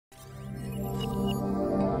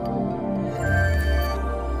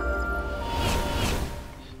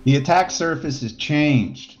The attack surface has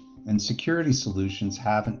changed, and security solutions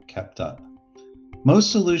haven't kept up.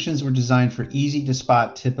 Most solutions were designed for easy to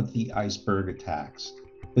spot tip of the iceberg attacks,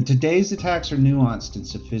 but today's attacks are nuanced and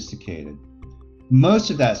sophisticated. Most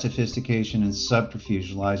of that sophistication and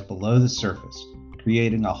subterfuge lies below the surface,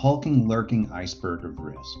 creating a hulking, lurking iceberg of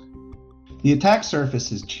risk. The attack surface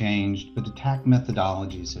has changed, but attack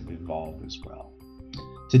methodologies have evolved as well.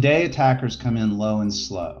 Today, attackers come in low and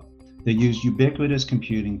slow. They use ubiquitous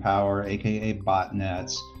computing power, aka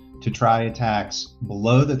botnets, to try attacks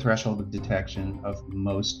below the threshold of detection of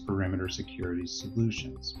most perimeter security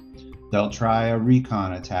solutions. They'll try a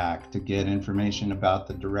recon attack to get information about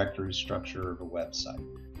the directory structure of a website.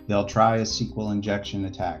 They'll try a SQL injection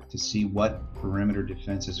attack to see what perimeter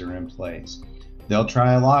defenses are in place. They'll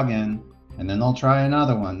try a login, and then they'll try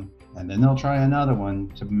another one, and then they'll try another one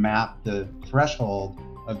to map the threshold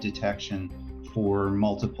of detection for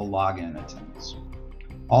multiple login attempts.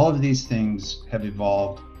 All of these things have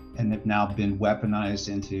evolved and have now been weaponized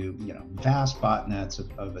into vast botnets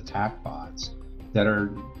of attack bots that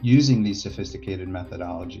are using these sophisticated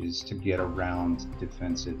methodologies to get around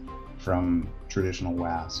defensive from traditional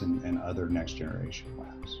WAFs and other next generation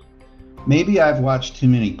WAFs. Maybe I've watched too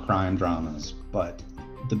many crime dramas, but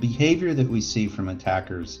the behavior that we see from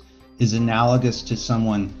attackers is analogous to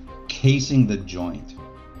someone casing the joint.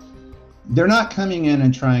 They're not coming in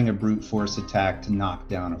and trying a brute force attack to knock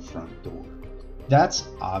down a front door. That's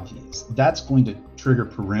obvious. That's going to trigger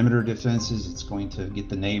perimeter defenses. It's going to get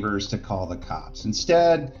the neighbors to call the cops.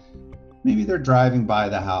 Instead, maybe they're driving by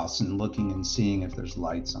the house and looking and seeing if there's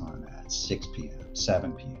lights on at 6 p.m.,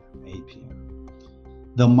 7 p.m., 8 p.m.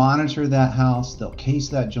 They'll monitor that house. They'll case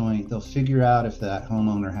that joint. They'll figure out if that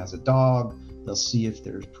homeowner has a dog. They'll see if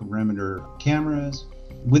there's perimeter cameras.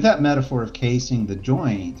 With that metaphor of casing the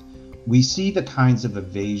joint, we see the kinds of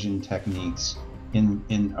evasion techniques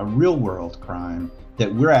in a real world crime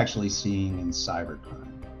that we're actually seeing in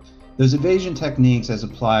cybercrime. Those evasion techniques as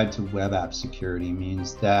applied to web app security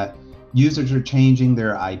means that users are changing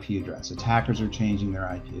their IP address. Attackers are changing their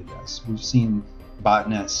IP address. We've seen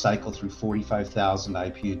botnets cycle through 45,000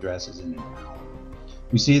 IP addresses in an hour.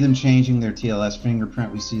 We see them changing their TLS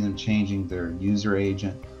fingerprint. We see them changing their user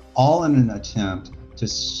agent, all in an attempt to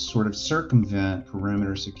sort of circumvent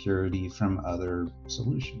perimeter security from other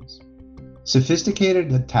solutions.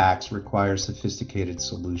 Sophisticated attacks require sophisticated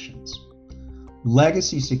solutions.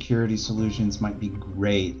 Legacy security solutions might be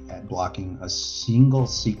great at blocking a single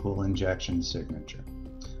SQL injection signature,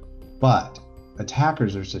 but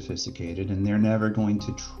attackers are sophisticated and they're never going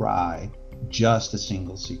to try just a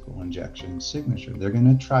single SQL injection signature. They're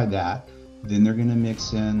going to try that, then they're going to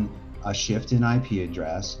mix in a shift in IP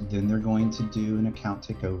address, then they're going to do an account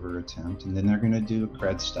takeover attempt, and then they're going to do a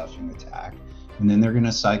cred stuffing attack, and then they're going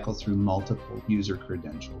to cycle through multiple user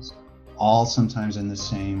credentials, all sometimes in the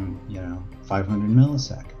same 500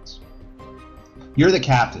 milliseconds. You're the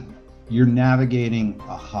captain. You're navigating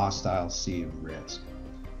a hostile sea of risk.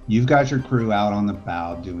 You've got your crew out on the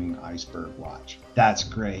bow doing iceberg watch. That's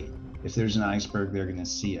great. If there's an iceberg, they're going to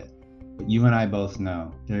see it. But you and I both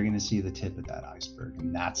know they're going to see the tip of that iceberg,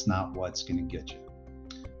 and that's not what's going to get you.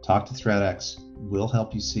 Talk to ThreatX. We'll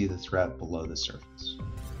help you see the threat below the surface.